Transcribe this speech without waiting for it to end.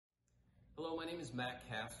Hello, my name is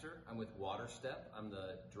Castor. I'm with WaterStep. I'm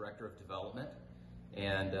the Director of Development.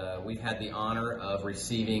 And we've had the honor of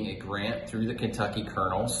receiving a grant through the Kentucky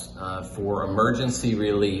Colonels for emergency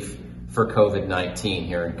relief for COVID-19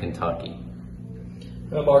 here in Kentucky.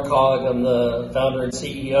 I'm Mark Hogg. I'm the founder and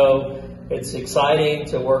CEO. It's exciting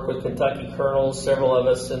to work with Kentucky Colonels. Several of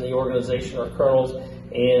us in the organization are Colonels,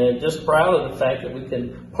 and just proud of the fact that we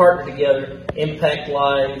can partner together, impact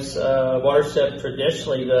lives. WaterStep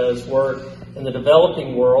traditionally does work in the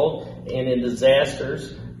developing world and in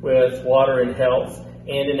disasters with water and health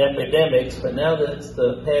and in epidemics, but now that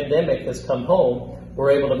the pandemic has come home,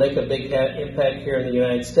 we're able to make a big impact here in the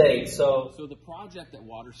United States. So the project that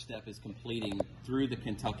WaterStep is completing through the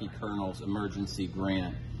Kentucky Colonels Emergency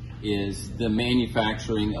Grant is the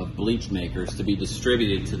manufacturing of bleach makers to be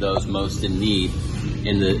distributed to those most in need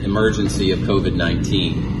in the emergency of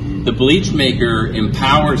COVID-19. The bleach maker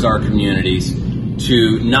empowers our communities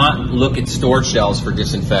to not look at store shelves for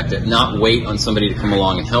disinfectant, not wait on somebody to come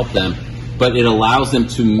along and help them, but it allows them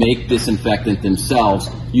to make disinfectant themselves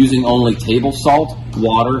using only table salt,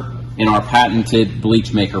 water, and our patented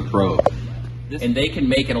bleach maker probe. And they can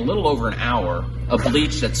make in a little over an hour a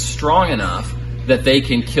bleach that's strong enough that they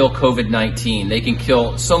can kill COVID-19. They can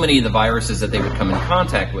kill so many of the viruses that they would come in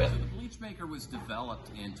contact with. The bleach maker was developed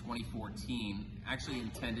in 2014, actually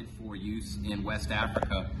intended for use in West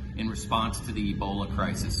Africa in response to the Ebola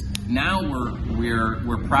crisis. Now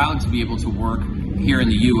we're proud to be able to work here in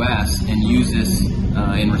the U.S. and use this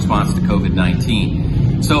in response to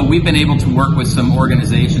COVID-19. So we've been able to work with some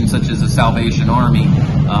organizations such as the Salvation Army,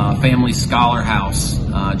 Family Scholar House,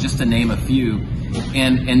 just to name a few.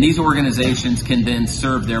 And these organizations can then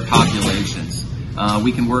serve their populations.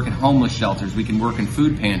 We can work in homeless shelters, we can work in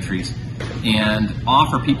food pantries, and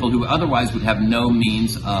offer people who otherwise would have no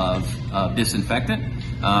means of disinfectant,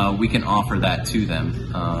 we can offer that to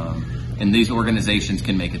them. And these organizations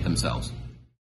can make it themselves.